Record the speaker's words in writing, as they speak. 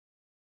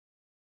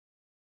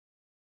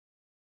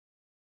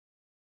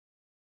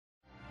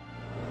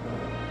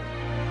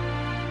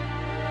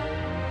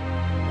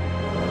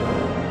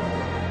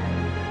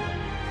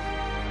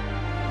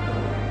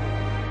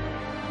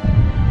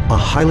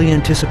highly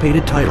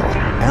anticipated title,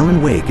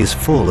 Alan Wake is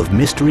full of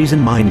mysteries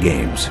and mind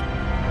games.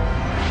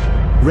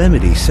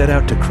 Remedy set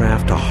out to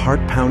craft a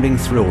heart-pounding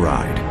thrill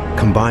ride,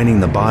 combining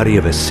the body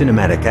of a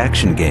cinematic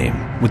action game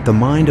with the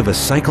mind of a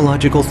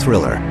psychological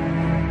thriller.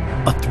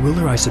 A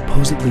thriller I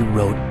supposedly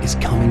wrote is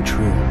coming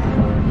true.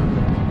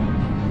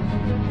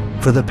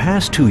 For the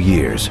past 2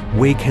 years,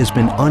 Wake has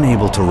been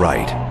unable to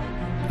write.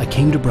 I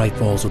came to Bright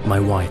Falls with my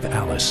wife,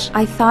 Alice.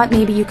 I thought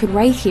maybe you could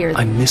write here.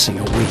 I'm missing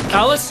a week.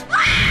 Alice?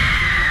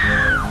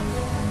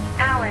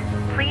 Alan,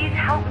 please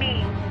help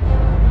me.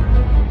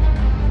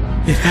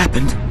 It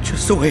happened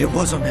just the way it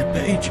was on that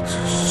page.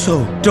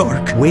 So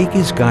dark. Wake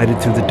is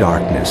guided through the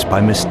darkness by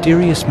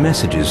mysterious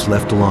messages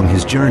left along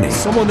his journey.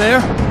 Someone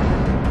there?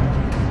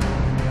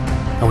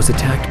 I was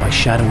attacked by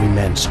shadowy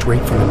men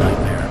straight from the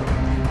nightmare.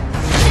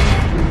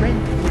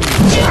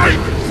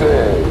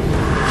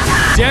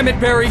 Damn it,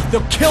 Barry!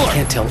 They'll kill I her!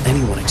 can't tell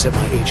anyone except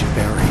my agent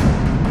Barry.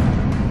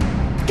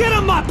 Get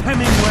him up,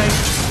 Hemingway!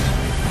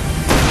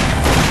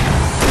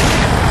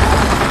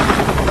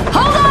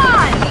 Hold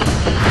on!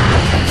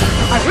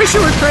 I wish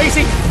you were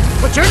crazy,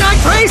 but you're not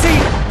crazy!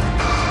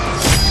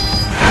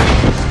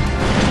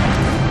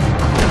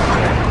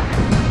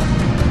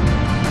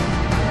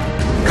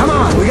 Come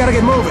on, we gotta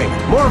get moving.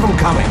 More of them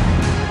coming.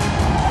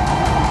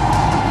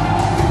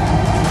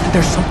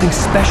 There's something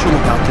special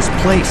about this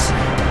place.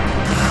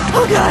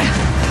 Oh God!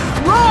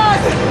 Run!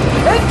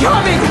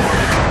 Incoming!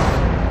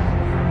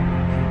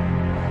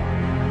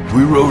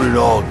 We wrote it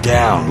all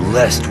down,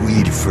 lest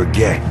we'd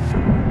forget.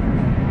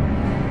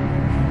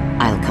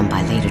 I'll come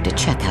by later to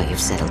check how you've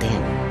settled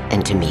in,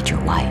 and to meet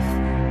your wife.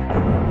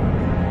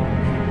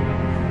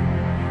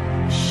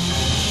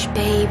 Shh,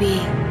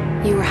 baby.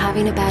 You were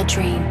having a bad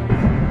dream.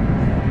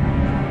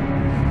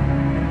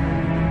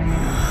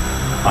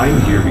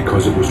 I'm here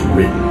because it was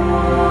written.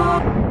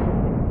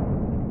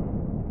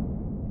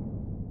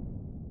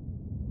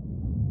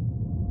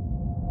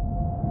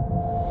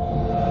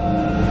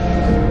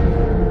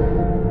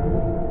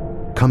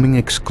 Coming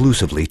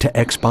exclusively to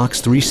Xbox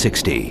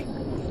 360.